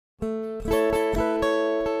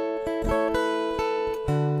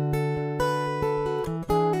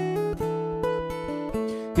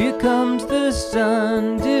comes the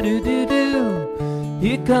sun, do-do-do-do.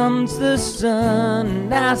 Here comes the sun,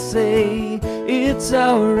 and I say it's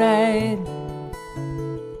alright.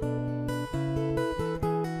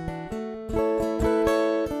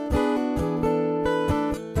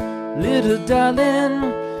 Little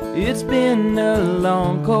darling, it's been a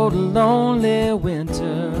long, cold, lonely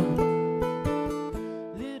winter.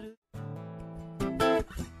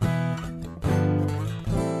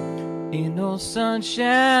 Ain't no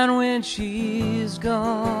sunshine when she's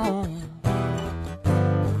gone.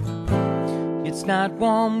 It's not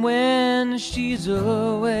warm when she's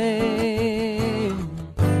away.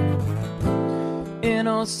 Ain't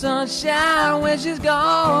no sunshine when she's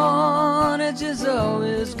gone. It's just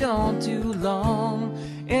always gone too long.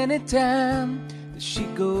 Anytime that she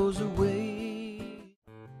goes away.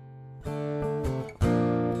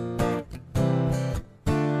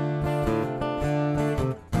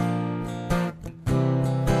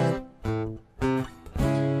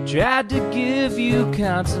 Tried to give you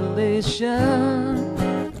consolation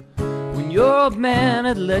when your old man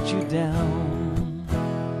had let you down.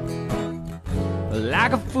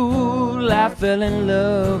 Like a fool, I fell in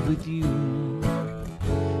love with you.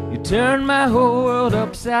 You turned my whole world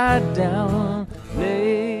upside down,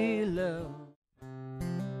 Layla.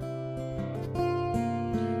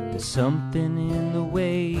 There's something in the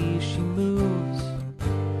way she moves,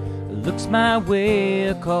 looks my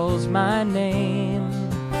way, calls my name.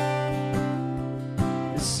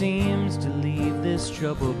 It seems to leave this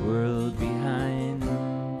troubled world behind.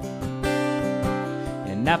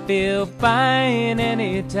 And I feel fine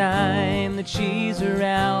any time that she's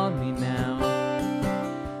around me now.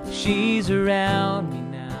 She's around me